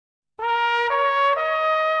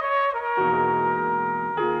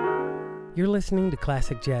You're listening to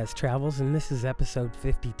Classic Jazz Travels, and this is episode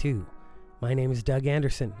 52. My name is Doug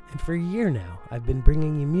Anderson, and for a year now, I've been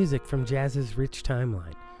bringing you music from jazz's rich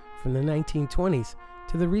timeline, from the 1920s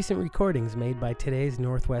to the recent recordings made by today's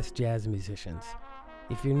Northwest jazz musicians.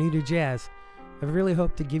 If you're new to jazz, I've really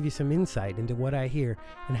hoped to give you some insight into what I hear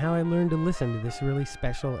and how I learned to listen to this really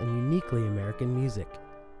special and uniquely American music.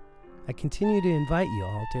 I continue to invite you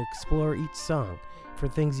all to explore each song for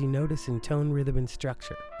things you notice in tone, rhythm, and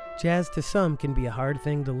structure. Jazz to some can be a hard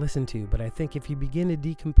thing to listen to, but I think if you begin to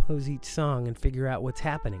decompose each song and figure out what's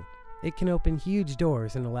happening, it can open huge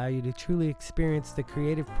doors and allow you to truly experience the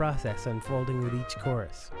creative process unfolding with each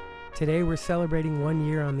chorus. Today we're celebrating 1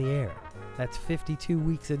 year on the air. That's 52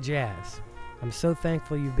 weeks of jazz. I'm so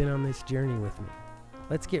thankful you've been on this journey with me.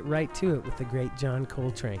 Let's get right to it with the great John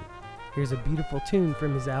Coltrane. Here's a beautiful tune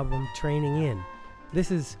from his album Training In.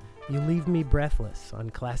 This is You Leave Me Breathless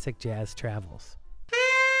on Classic Jazz Travels.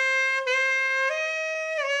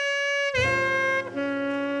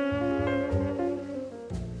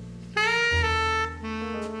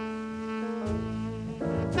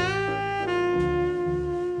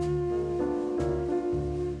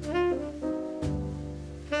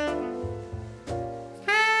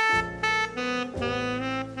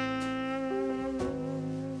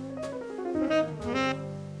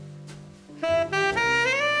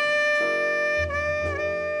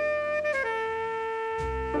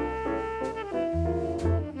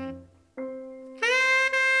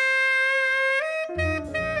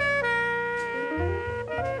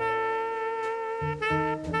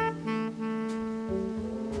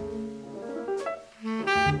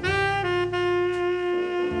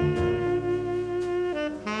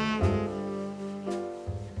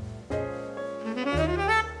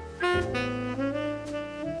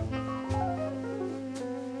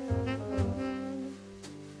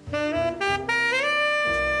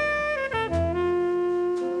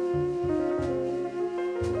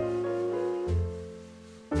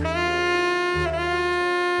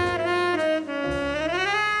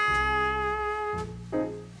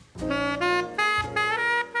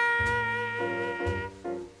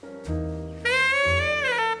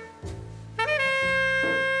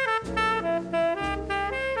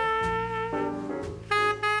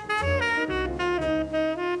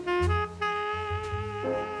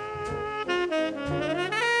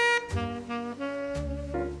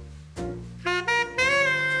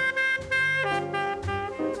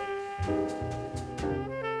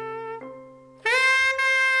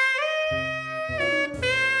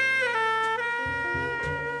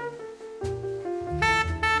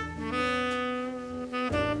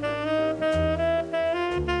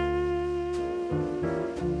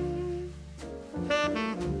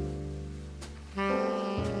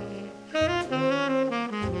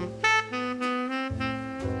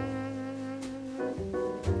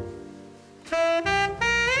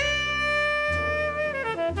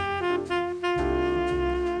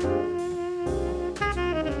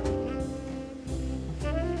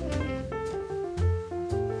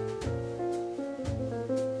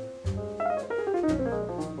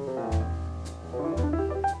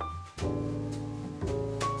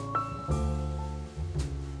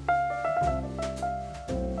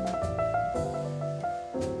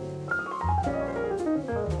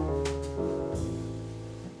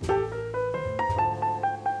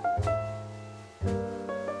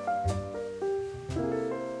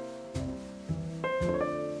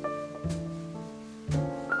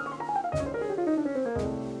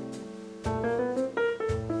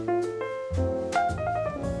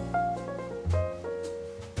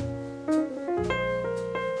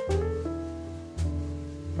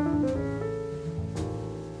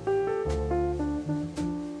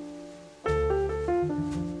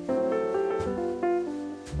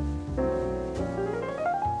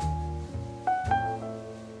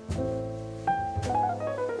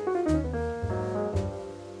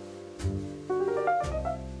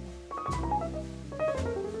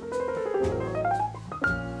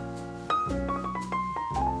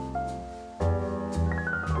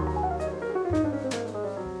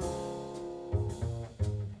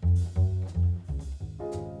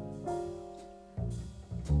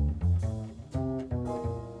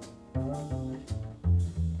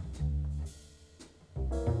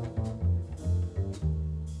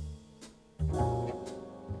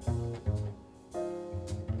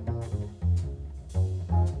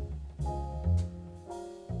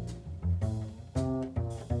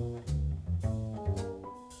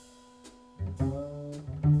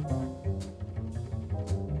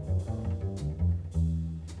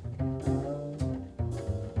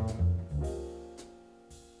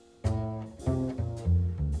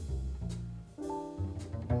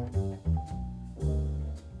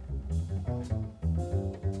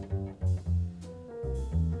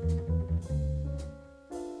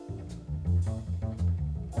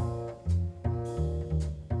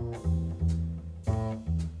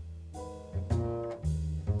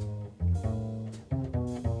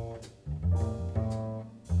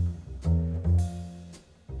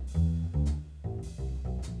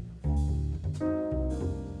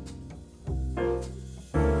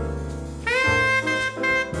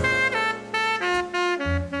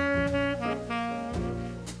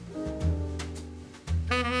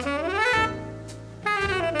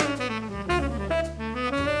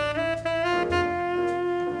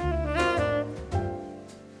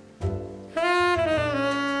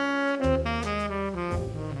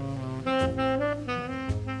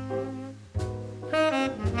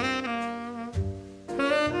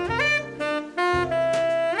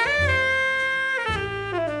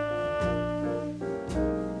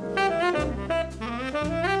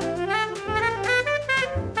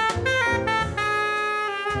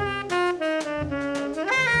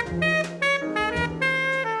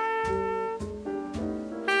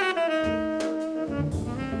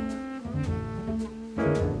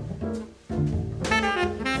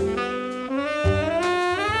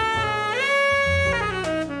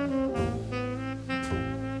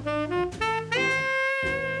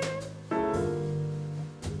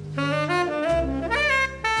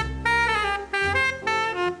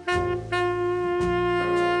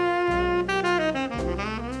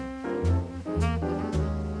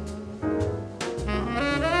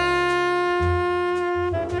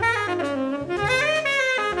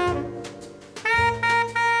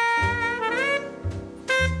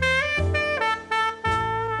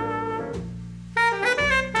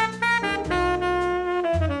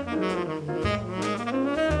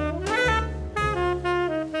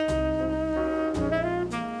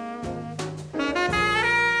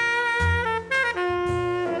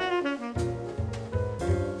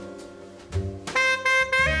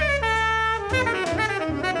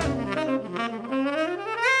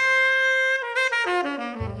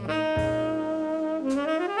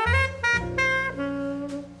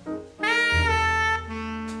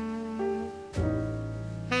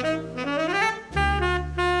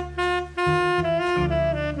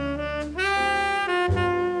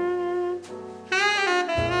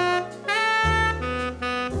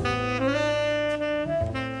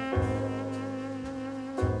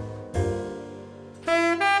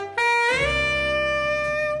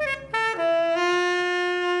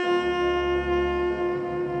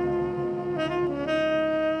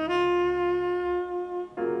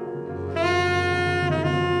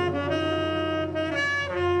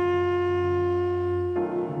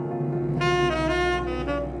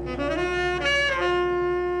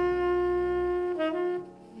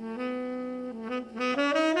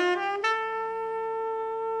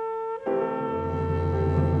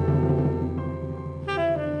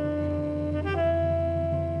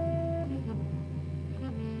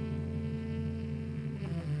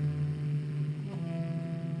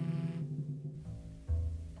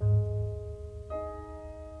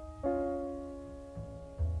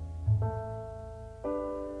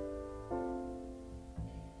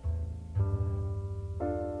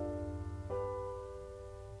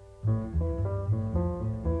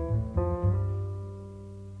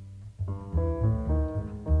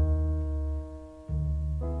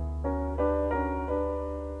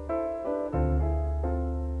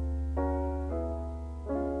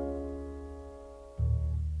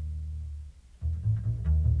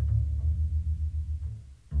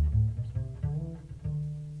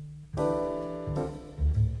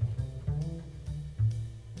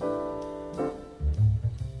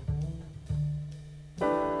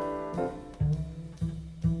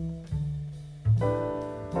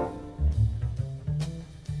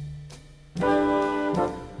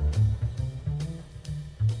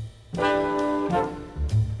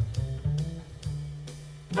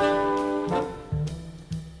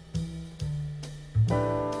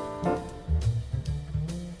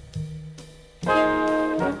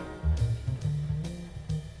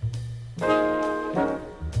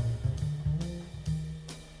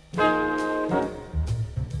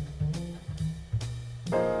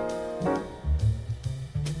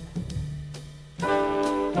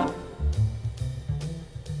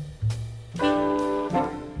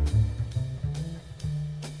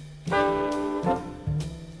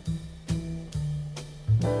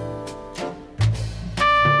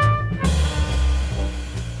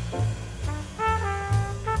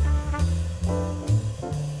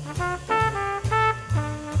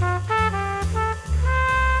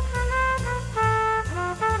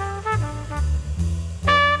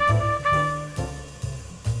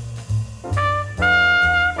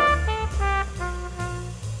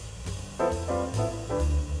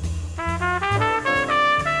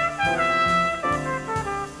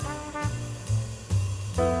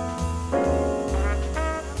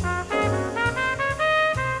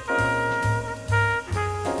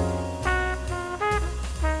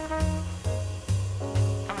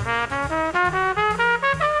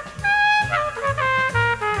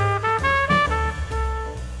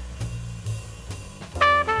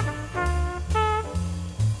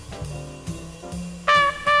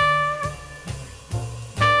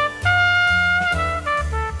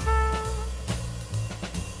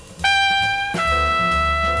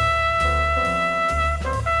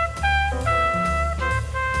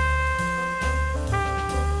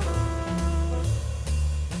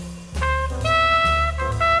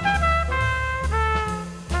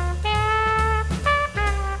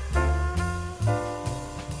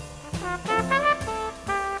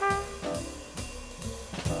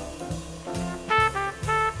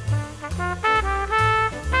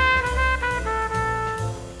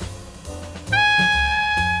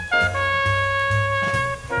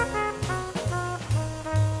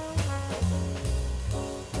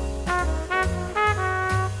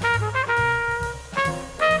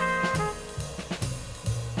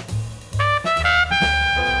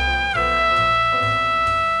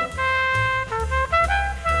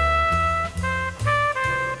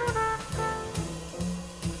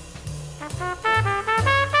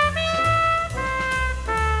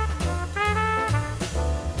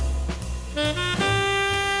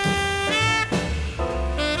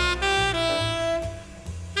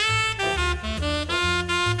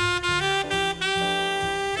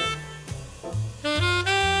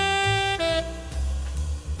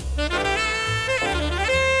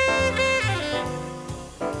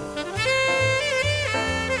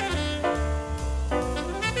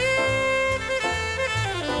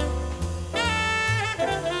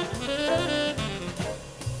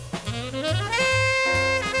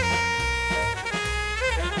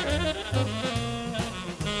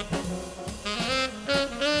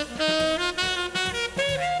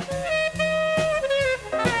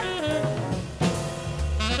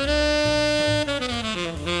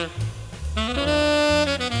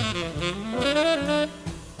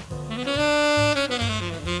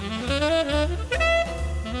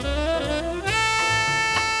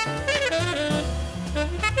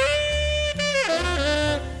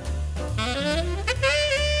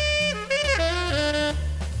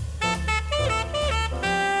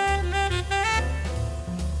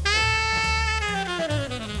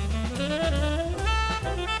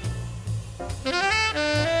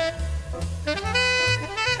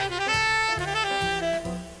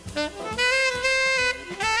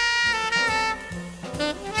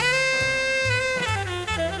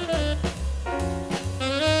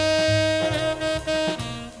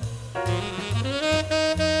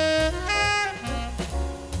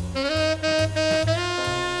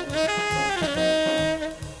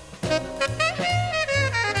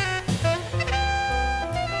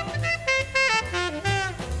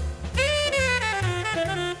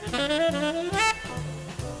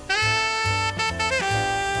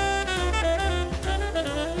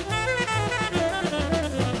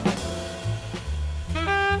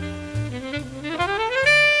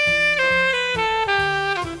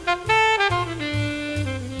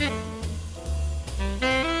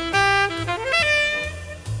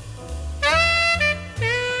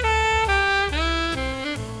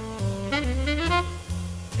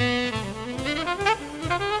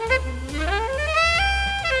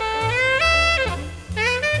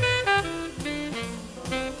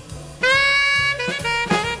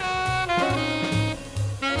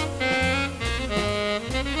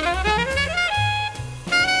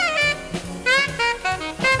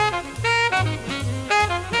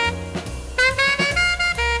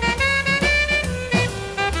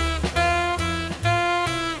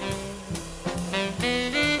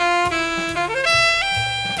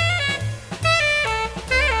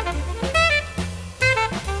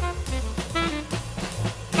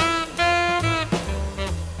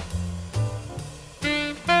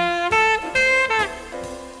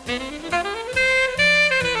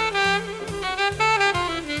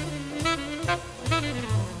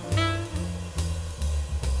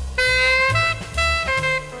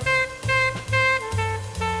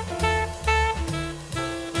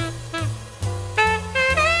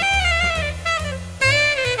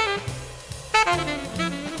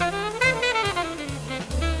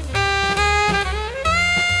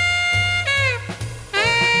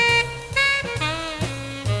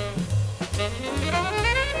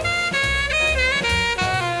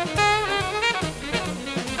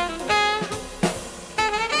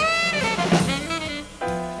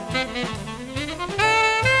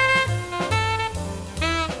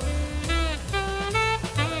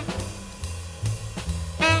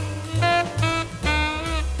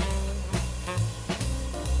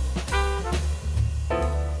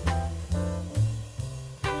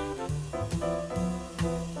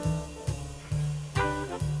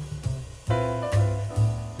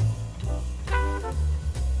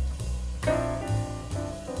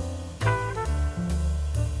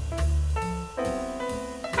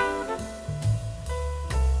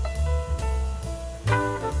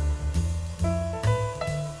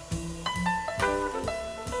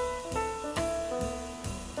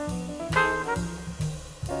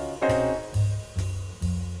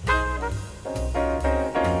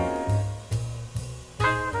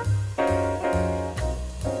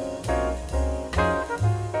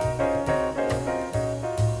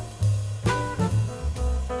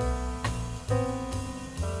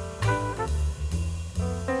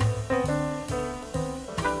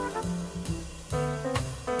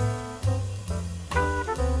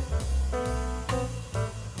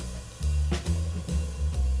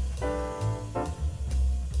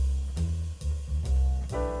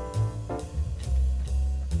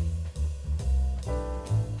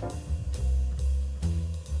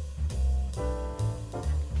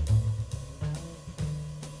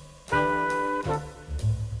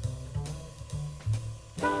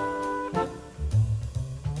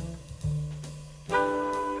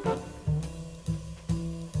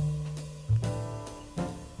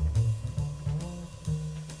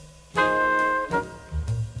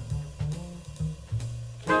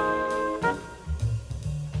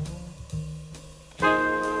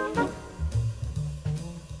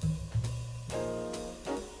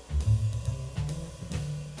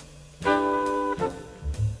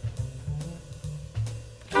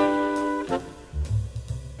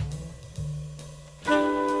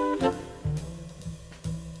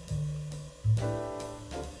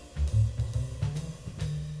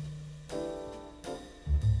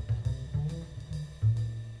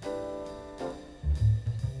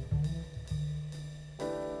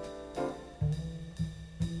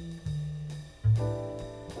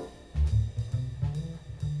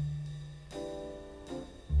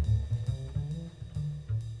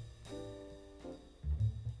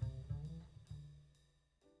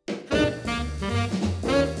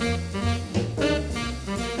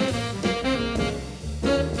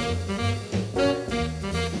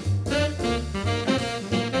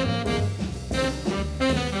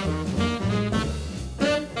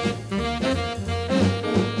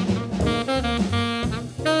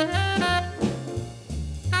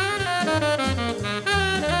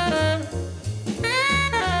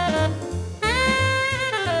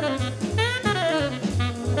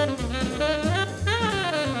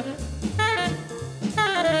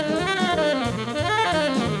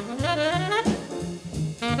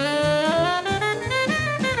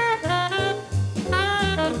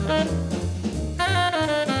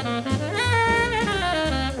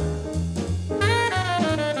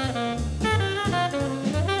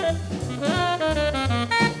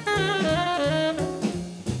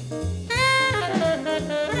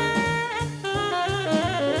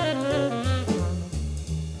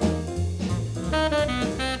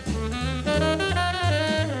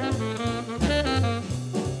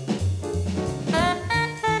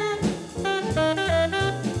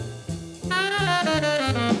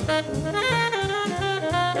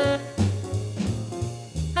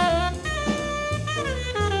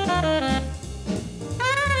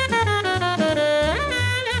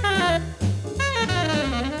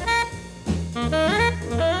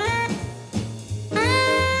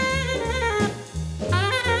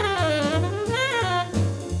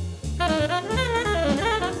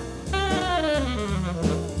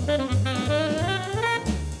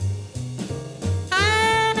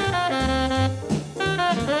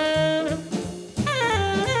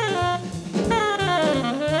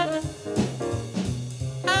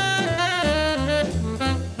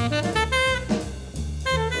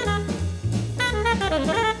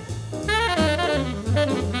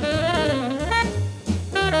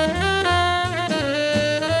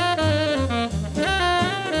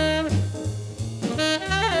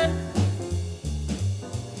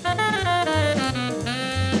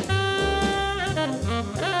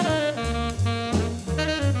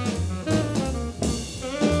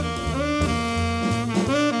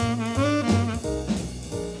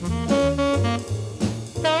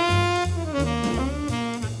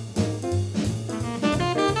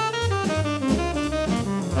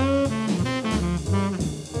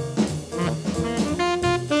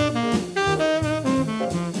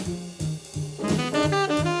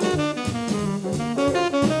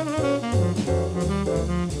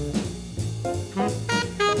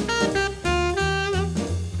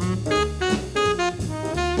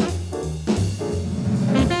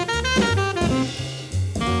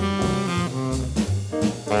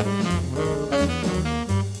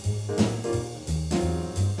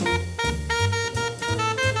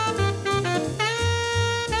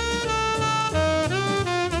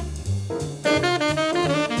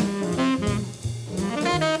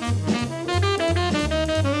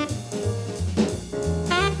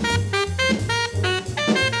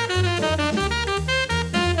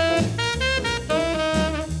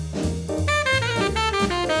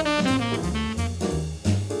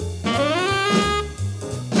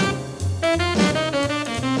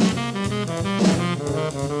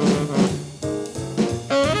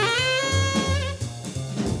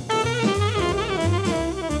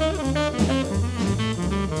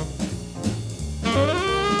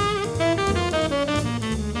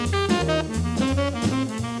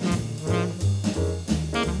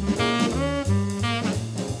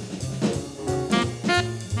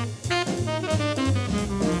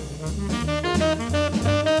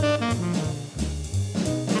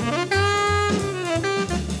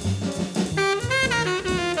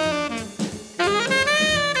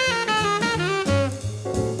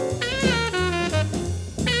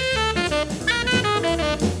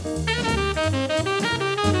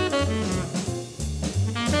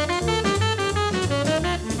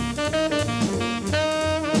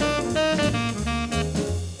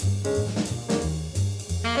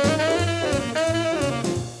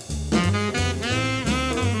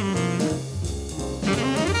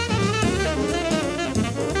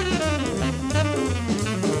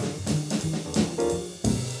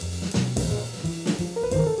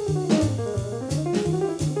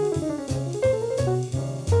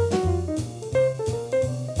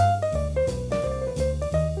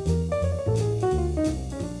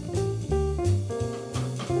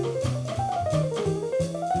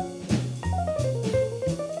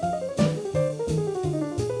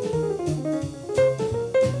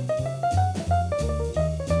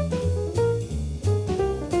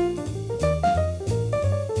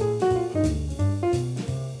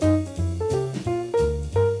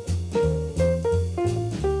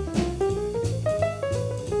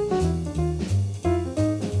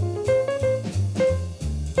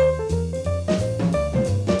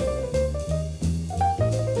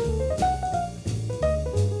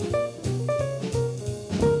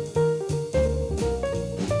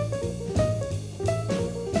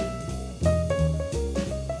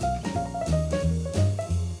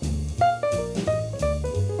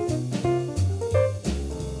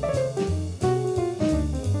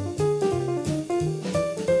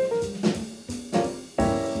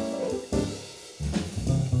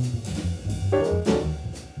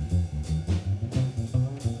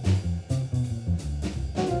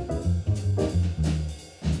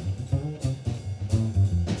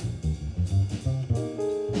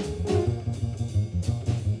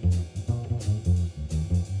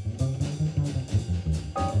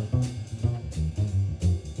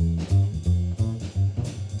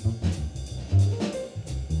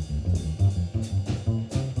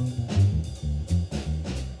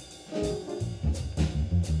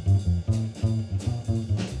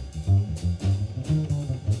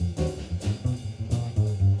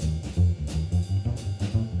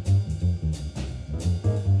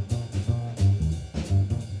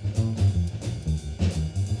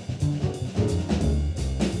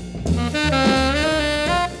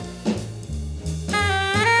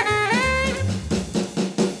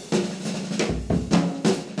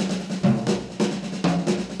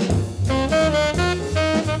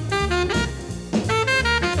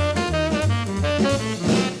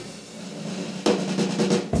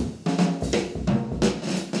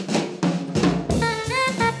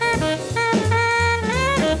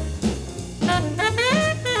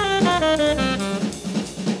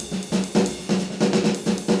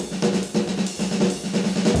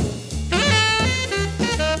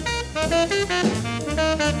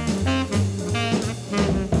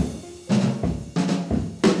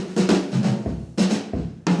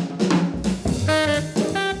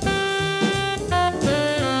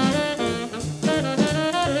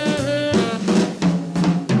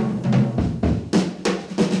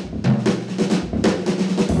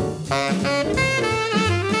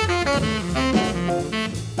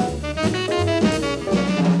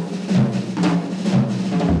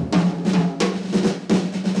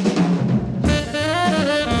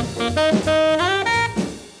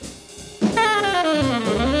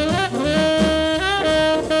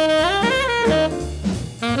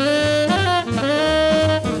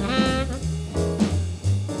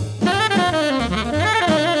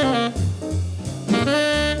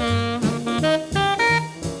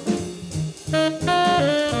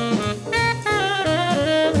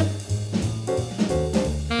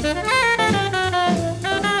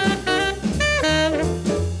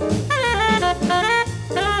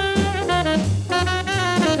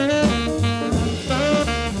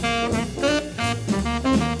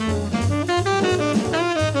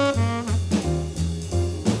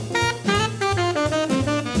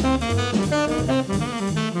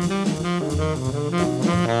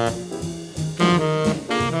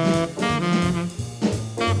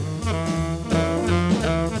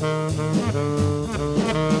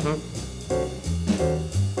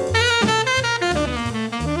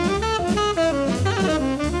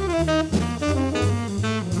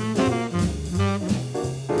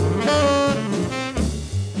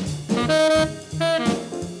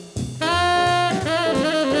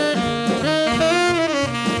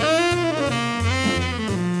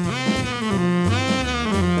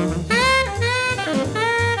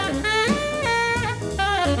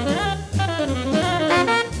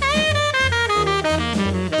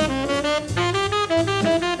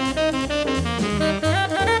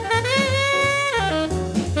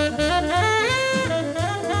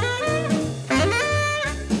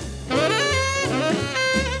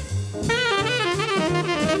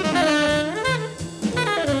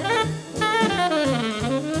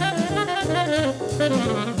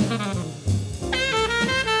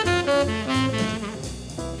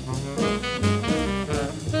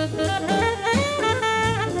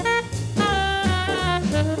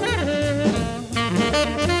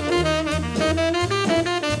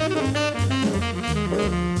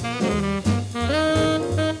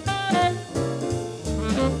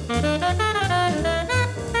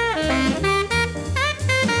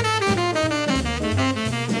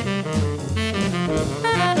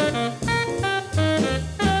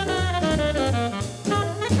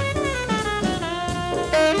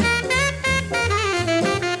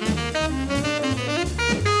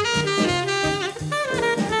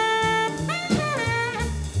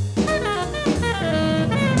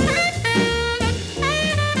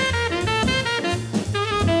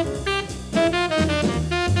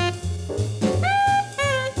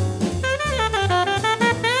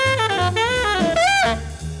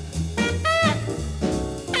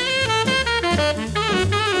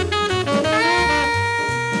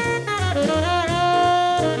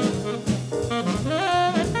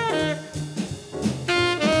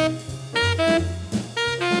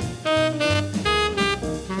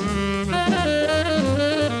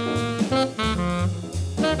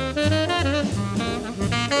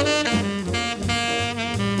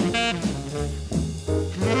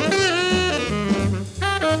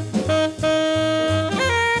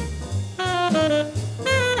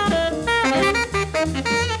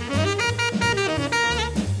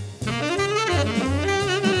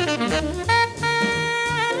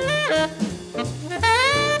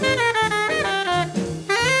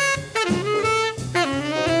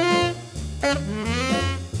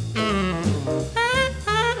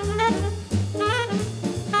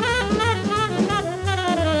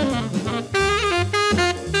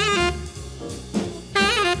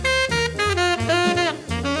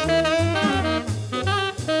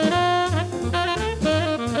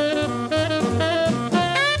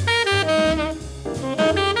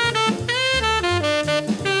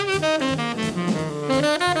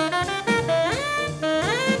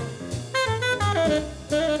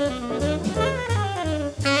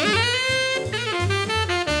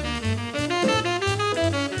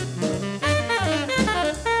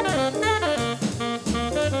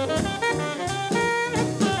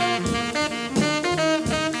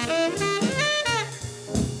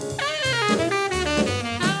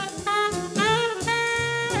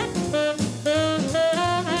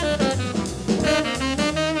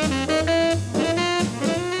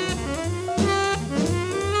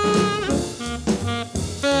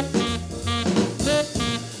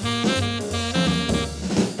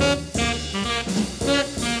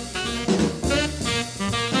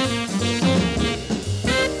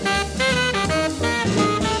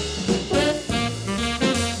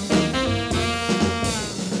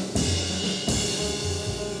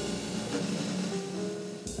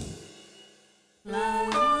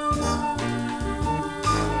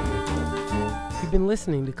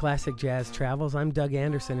 listening to Classic Jazz Travels. I'm Doug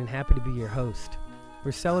Anderson and happy to be your host.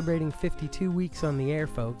 We're celebrating 52 weeks on the air,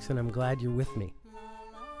 folks, and I'm glad you're with me.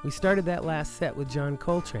 We started that last set with John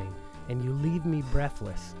Coltrane and You Leave Me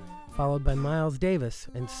Breathless, followed by Miles Davis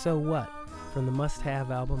and So What from the must-have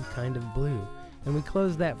album Kind of Blue, and we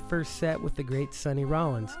closed that first set with the great Sonny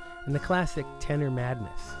Rollins and the classic Tenor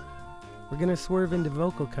Madness. We're going to swerve into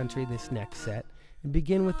vocal country this next set and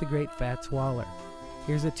begin with the great Fats Waller.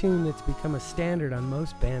 Here's a tune that's become a standard on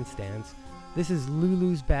most bandstands. This is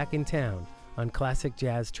Lulu's Back in Town on Classic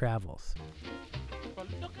Jazz Travels. But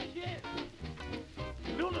look at this.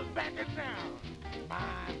 Lulu's back in town. My.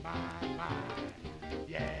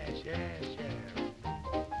 Yes.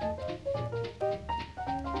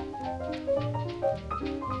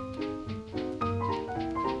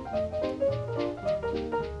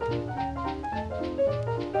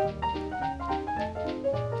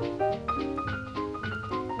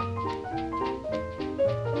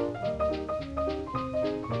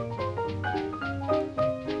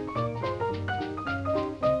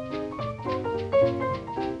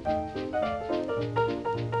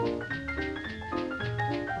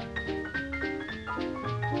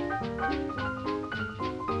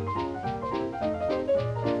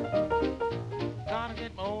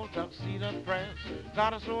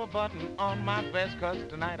 Gotta sew a button on my vest, 'cause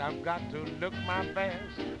tonight I've got to look my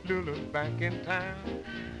best. Lulu's back in town.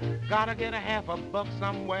 Gotta get a half a buck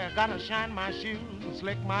somewhere. Gotta shine my shoes and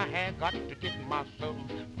slick my hair. Got to get myself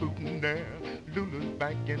bootin' there. Lulu's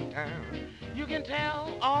back in town. You can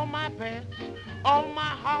tell all my pets, all my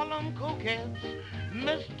Harlem coquettes,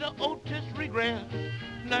 Mr. Otis regrets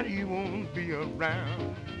that he won't be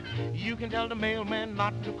around. You can tell the mailman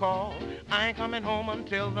not to call. I ain't coming home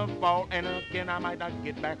until the fall, and again I might not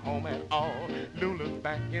get back home at all. Lulu's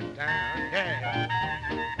back in town, yeah.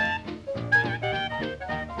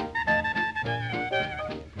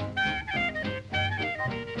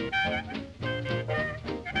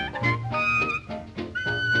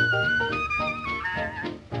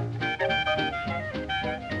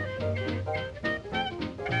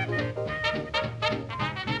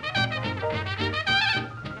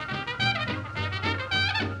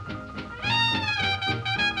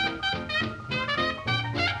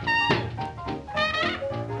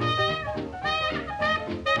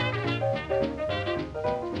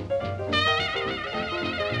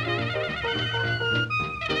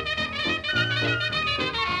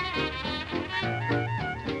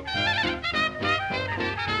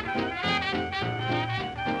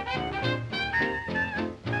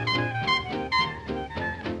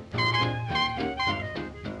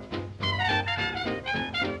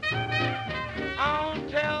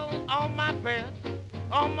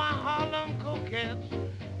 All my Harlem coquettes,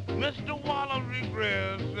 Mr. Waller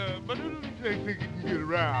regrets, but who do you think he can get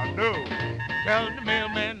around? No, tell the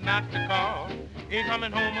mailman not to call. Ain't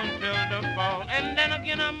coming home until the fall, and then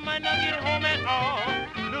again I might not get home at all.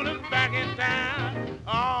 Lulu's back in town.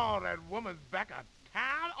 Oh, that woman's back in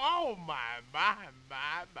town. Oh my.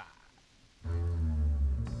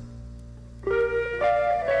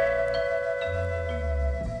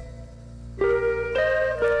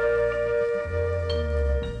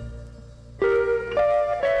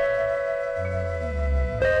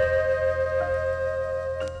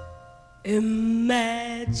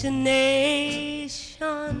 Imagination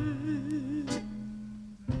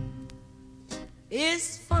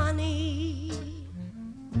is funny.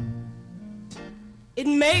 It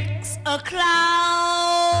makes a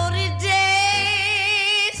cloudy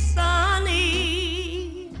day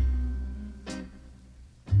sunny,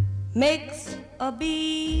 makes a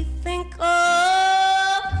bee think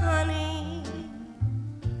of honey,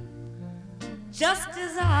 just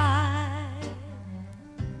as I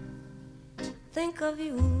think of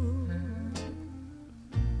you.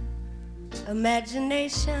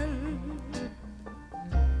 Imagination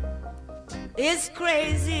is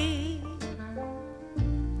crazy.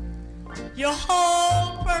 Your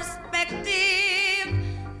whole perspective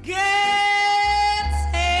gets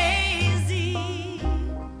hazy.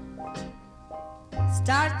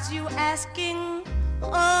 Starts you asking,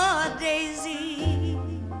 oh Daisy,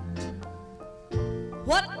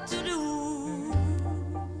 what to do?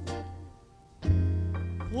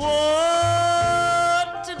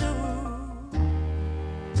 What to do?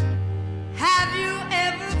 Have you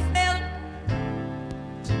ever felt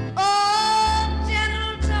a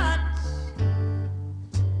gentle touch,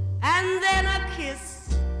 and then a kiss,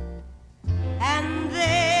 and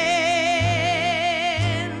then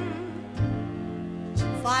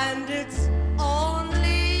find it's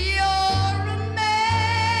only your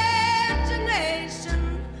imagination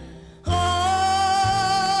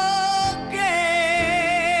again?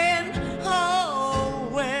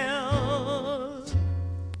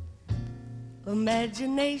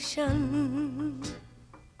 imagination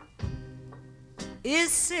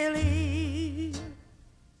is silly.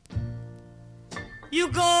 You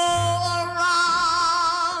go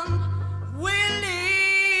around willy-nilly.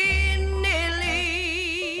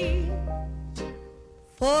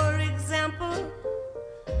 For example,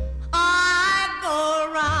 I go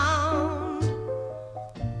around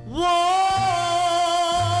wanting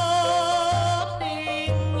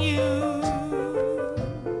you,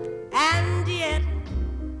 and yet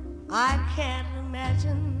I can't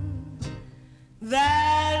imagine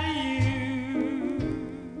that you'd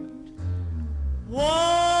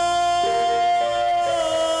want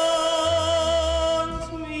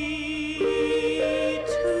me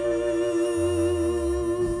to.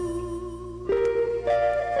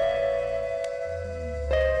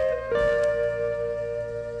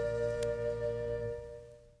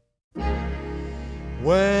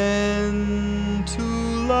 When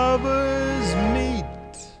two lovers meet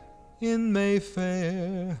in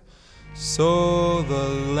Mayfair, so the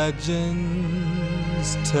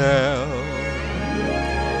legends tell,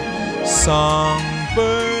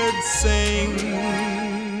 songbirds sing,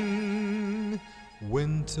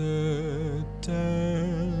 winter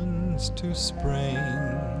turns to spring.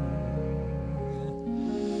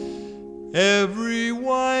 Every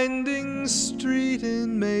winding street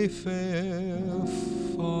in Mayfair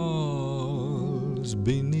falls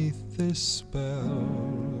beneath this spell.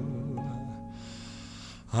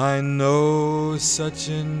 I know such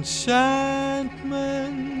enchantment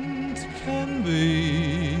can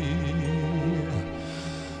be,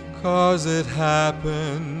 'cause it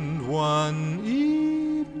happened one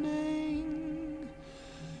evening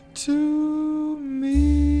to me.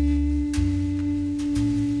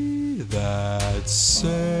 That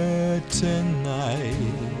certain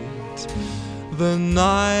night, the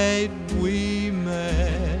night we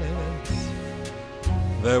met,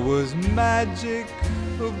 there was magic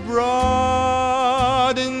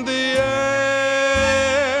abroad in the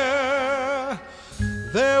air.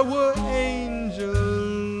 There were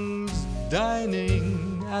angels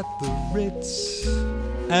dining at the Ritz,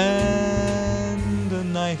 and a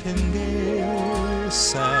nightingale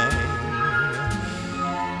sang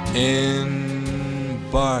in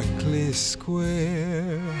Berkeley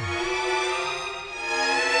Square.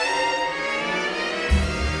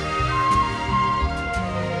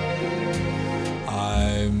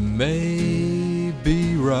 I may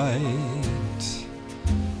be right,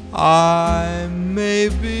 I may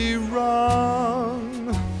be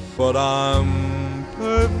wrong, but I'm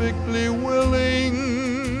perfectly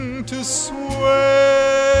willing to swear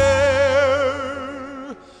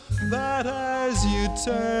that as you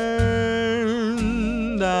turned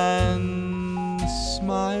and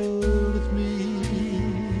smiled at me,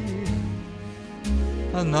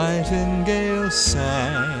 a nightingale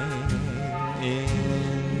sang in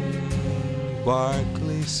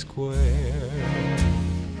Berkeley Square.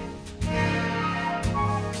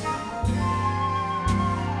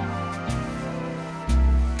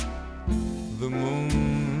 The moon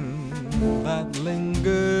that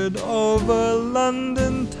lingered over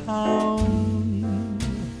London town,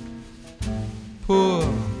 poor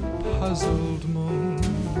puzzled moon,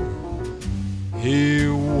 he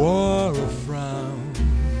wore a frown.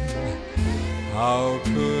 How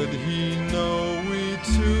could he know we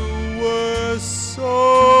two were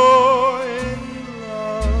so in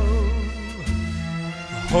love?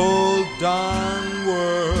 The whole darn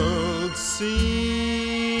world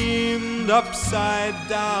seemed upside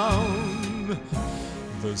down.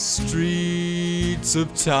 The streets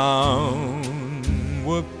of town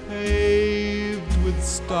were paved with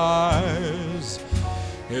stars.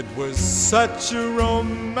 It was such a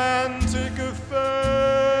romantic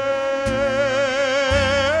affair.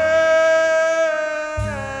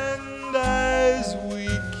 And as we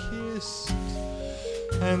kissed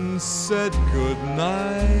and said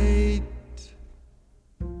goodnight,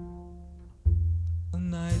 a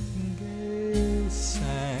nightingale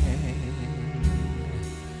sang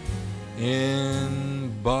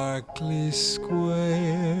in Berkeley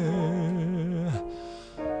Square.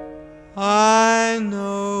 I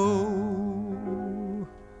know,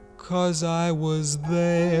 'cause I was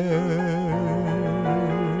there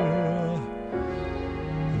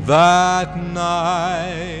that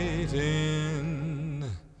night in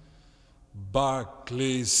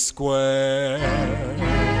Berkeley Square.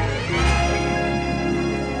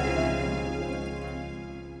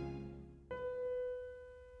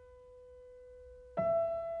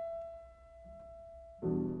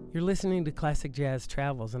 You're listening to Classic Jazz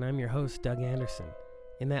Travels, and I'm your host, Doug Anderson.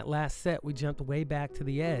 In that last set, we jumped way back to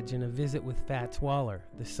the edge in a visit with Fats Waller.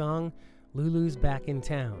 The song Lulu's Back in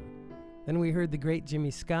Town. Then we heard the great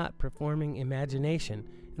Jimmy Scott performing Imagination,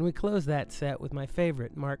 and we closed that set with my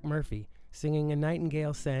favorite, Mark Murphy, singing A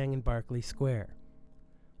Nightingale Sang in Berkeley Square.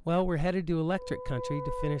 Well, we're headed to Electric Country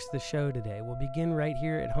to finish the show today. We'll begin right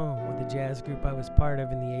here at home with a jazz group I was part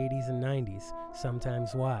of in the 80s and 90s,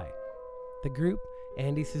 Sometimes Why. The group,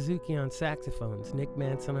 Andy Suzuki on saxophones, Nick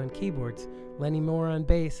Manson on keyboards, Lenny Moore on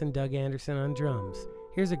bass, and Doug Anderson on drums.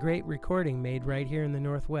 Here's a great recording made right here in the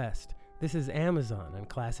Northwest. This is Amazon on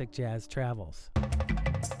Classic Jazz Travels.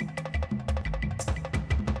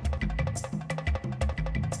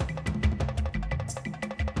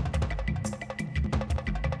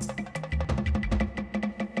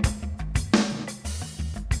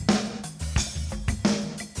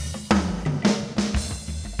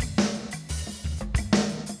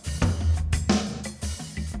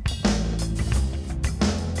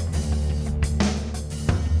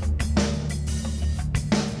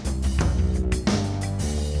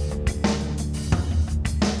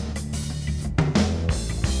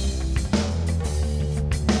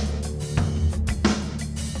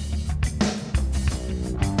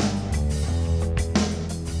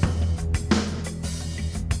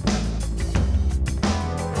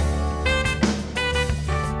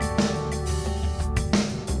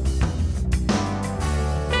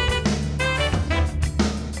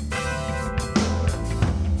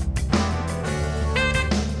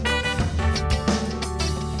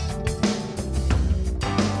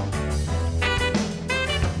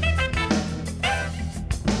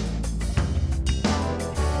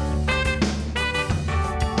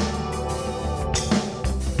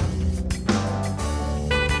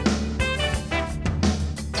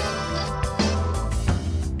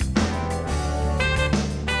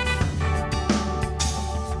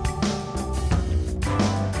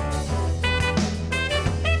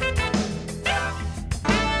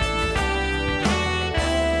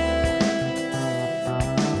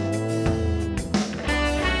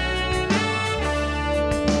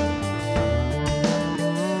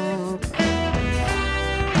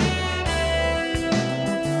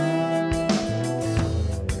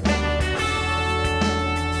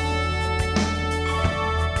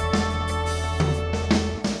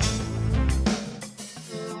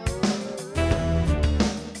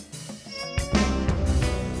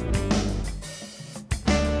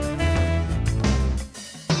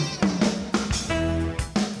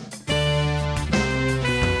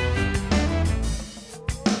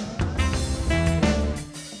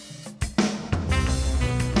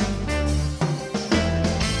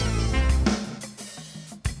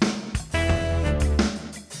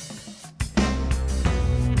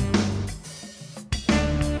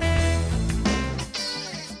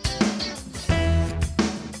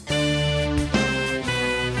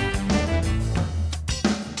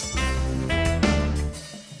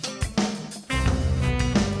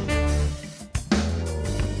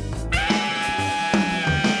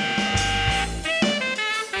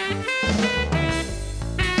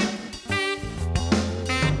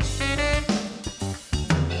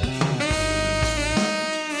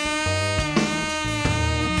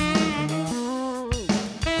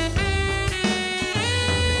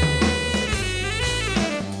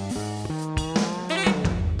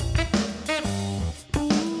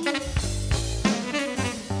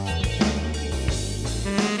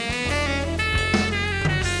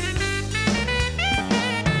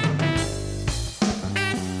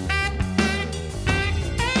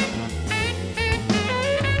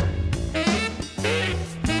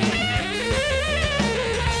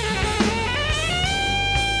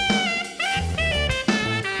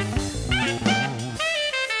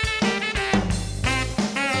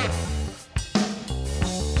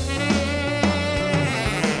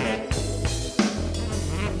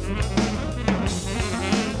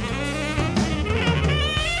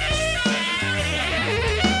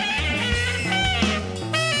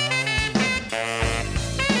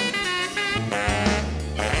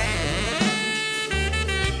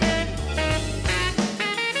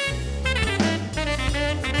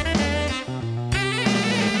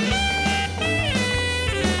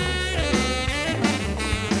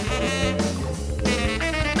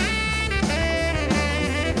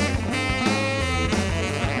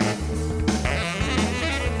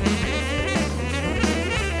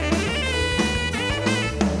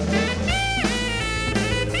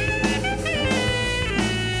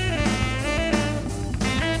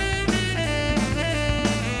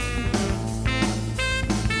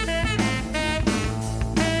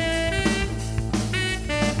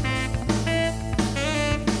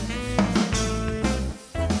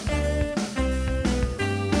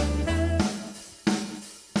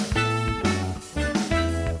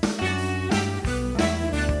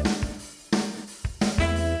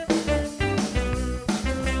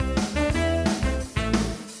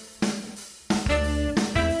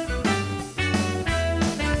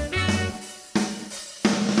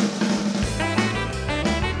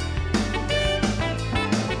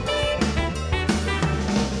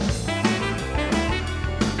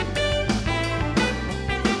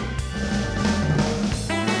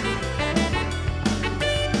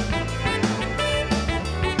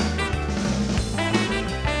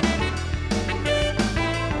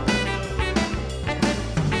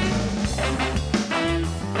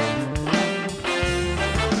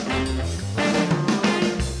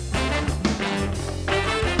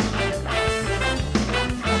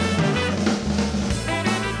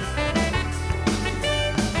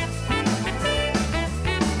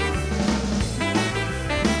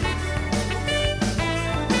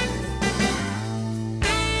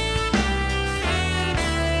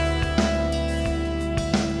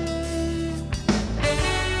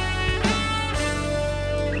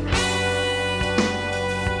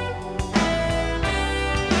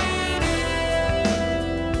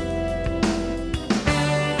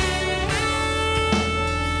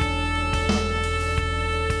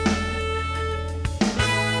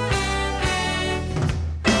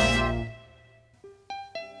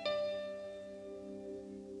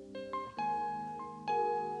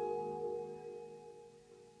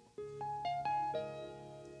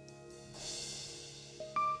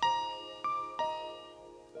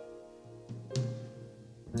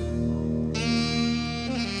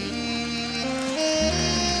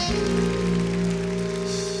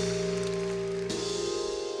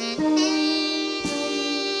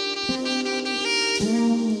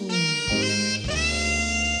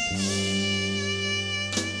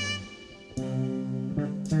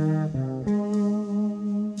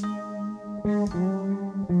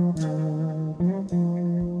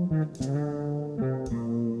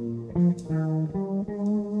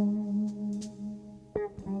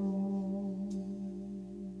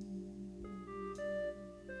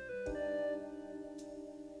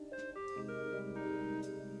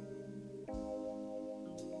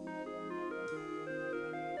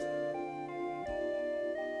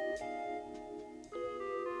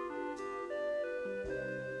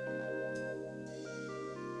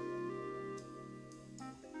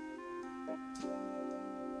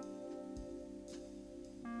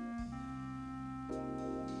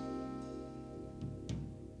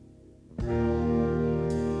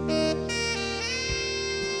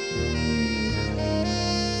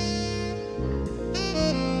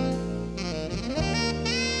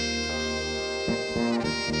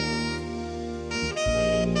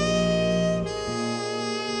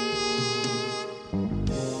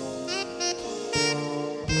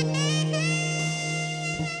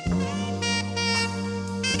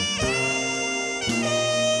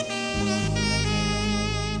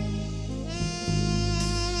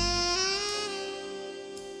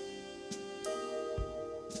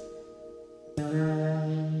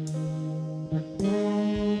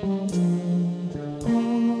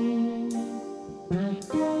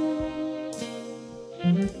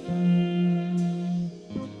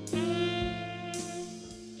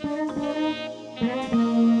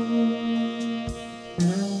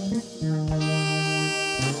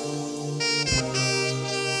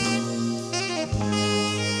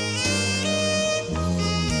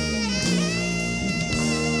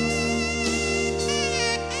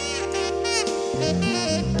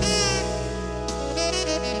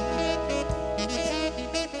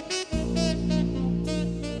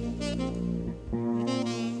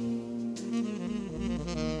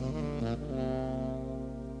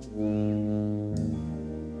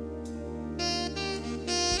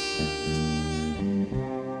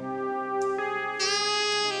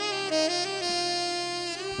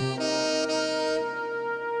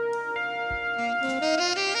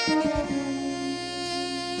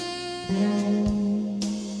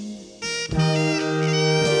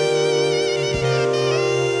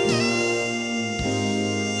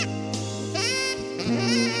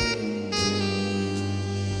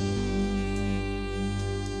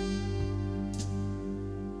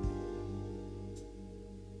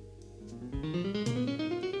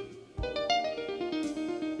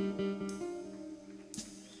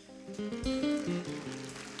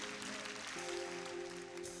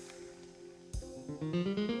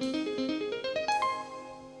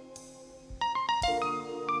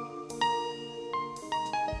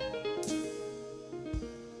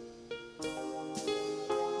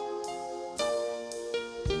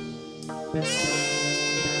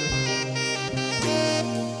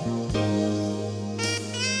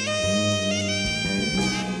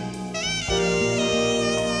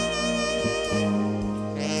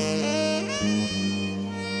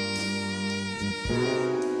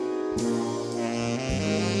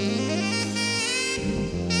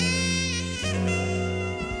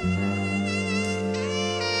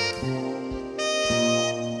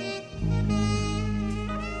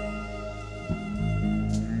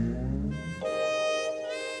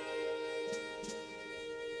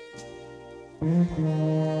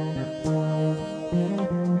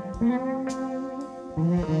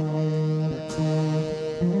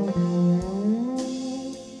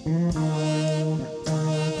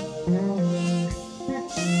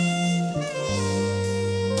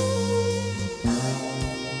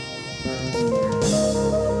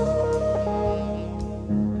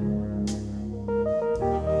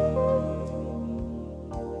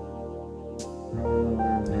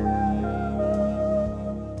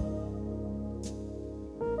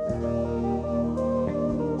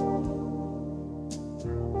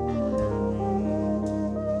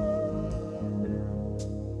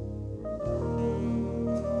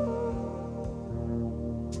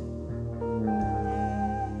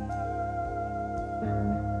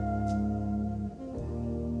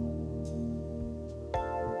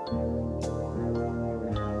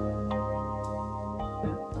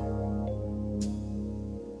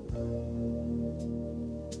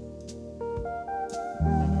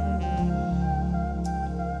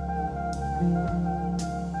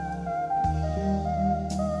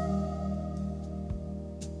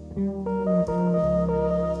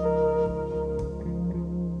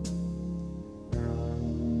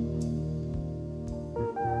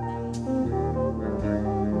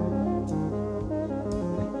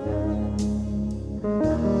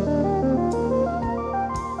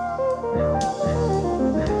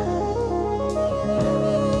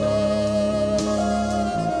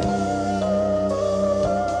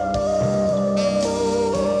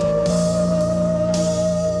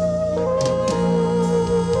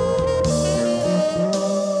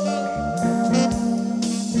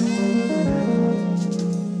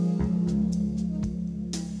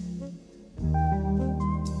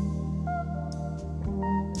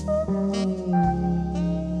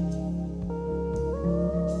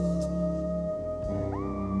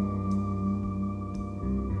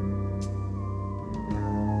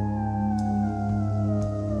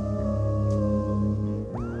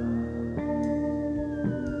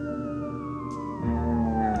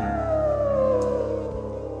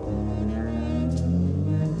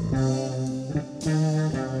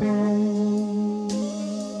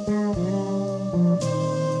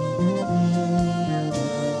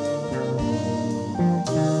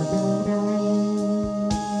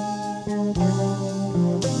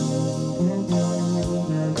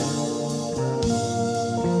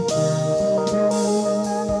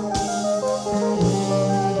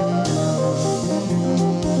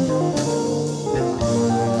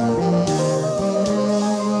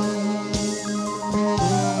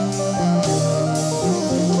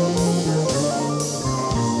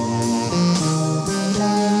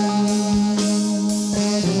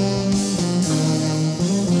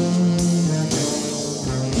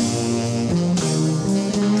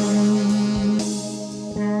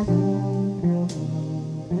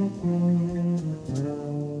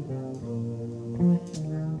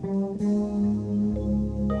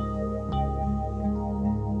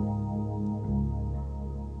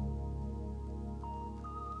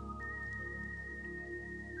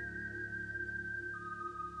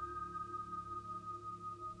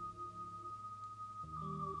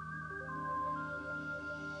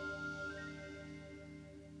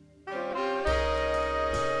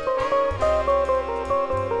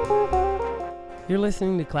 You're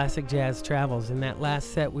listening to Classic Jazz Travels. In that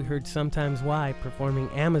last set, we heard Sometimes Why performing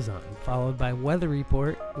Amazon, followed by Weather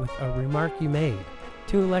Report with A Remark You Made.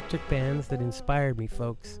 Two electric bands that inspired me,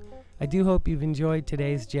 folks. I do hope you've enjoyed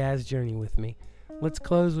today's jazz journey with me. Let's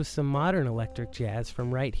close with some modern electric jazz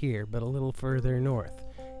from right here, but a little further north.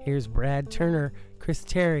 Here's Brad Turner, Chris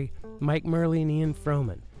Terry, Mike Murley, and Ian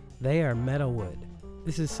Froman. They are Meadowwood.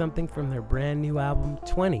 This is something from their brand new album,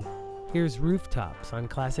 20. Here's Rooftops on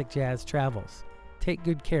Classic Jazz Travels. Take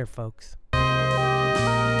good care, folks.